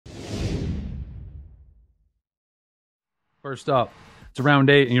First up, it's round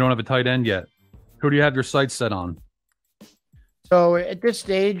 8 and you don't have a tight end yet. Who do you have your sights set on? So at this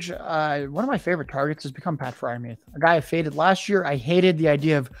stage, one of my favorite targets has become Pat Freiermuth, a guy I faded last year. I hated the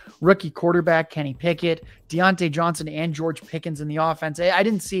idea of rookie quarterback Kenny Pickett, Deontay Johnson, and George Pickens in the offense. I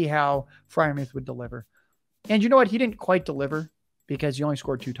didn't see how Freiermuth would deliver. And you know what? He didn't quite deliver because he only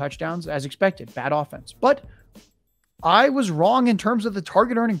scored 2 touchdowns as expected. Bad offense. But I was wrong in terms of the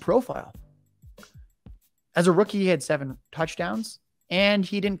target earning profile. As a rookie, he had 7 touchdowns and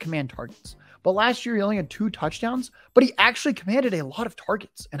he didn't command targets. But last year, he only had 2 touchdowns, but he actually commanded a lot of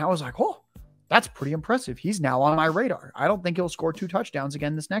targets. And I was like, oh, that's pretty impressive. He's now on my radar. I don't think he'll score 2 touchdowns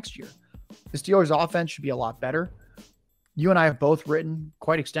again this next year. The Steelers' offense should be a lot better. You and I have both written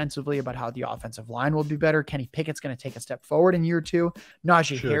quite extensively about how the offensive line will be better. Kenny Pickett's going to take a step forward in year 2.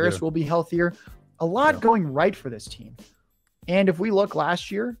 Najee Harris will be healthier. A lot going right for this team. And if we look last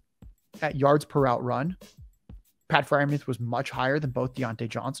year at yards per route run, Pat Freiermuth was much higher than both Deontay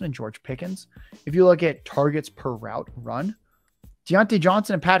Johnson and George Pickens. If you look at targets per route run, Deontay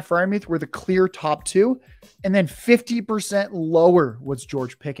Johnson and Pat Freiermuth were the clear top 2, and then 50% lower was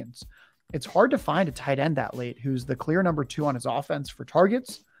George Pickens. It's hard to find a tight end that late who's the clear number 2 on his offense for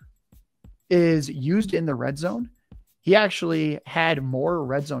targets, is used in the red zone. He actually had more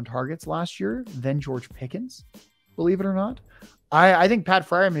red zone targets last year than George Pickens, believe it or not. I think Pat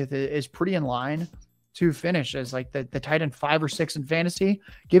Freiermuth is pretty in line to finish as like the tight end 5 or 6 in fantasy,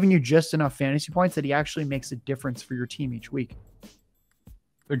 giving you just enough fantasy points that he actually makes a difference for your team each week.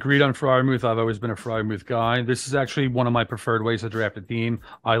 Agreed on Freiermuth. I've always been a Freiermuth guy. This is actually one of my preferred ways to draft a team.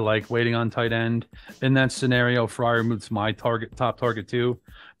 I like waiting on tight end. In that scenario, Freiermuth's my top target too.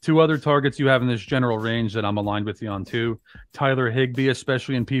 2 other targets you have in this general range that I'm aligned with you on too. Tyler Higbee,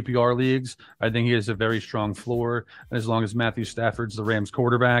 especially in PPR leagues. I think he has a very strong floor. And as long as Matthew Stafford's the Rams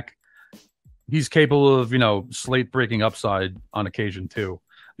quarterback, he's capable of, slate breaking upside on occasion too.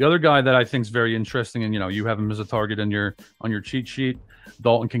 The other guy that I think is very interesting, and you have him as a target on your cheat sheet,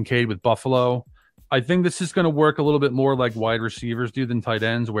 Dalton Kincaid with Buffalo. I think this is going to work a little bit more like wide receivers do than tight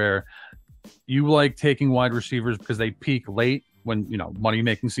ends, where you like taking wide receivers because they peak late when money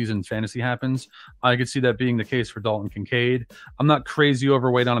making season in fantasy happens. I could see that being the case for Dalton Kincaid. I'm not crazy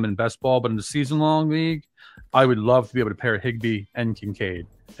overweight on him in best ball, but in the season long league, I would love to be able to pair Higbee and Kincaid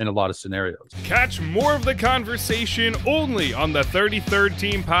in a lot of scenarios. Catch more of the conversation only on the 33rd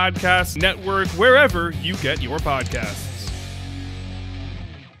Team Podcast Network, wherever you get your podcasts.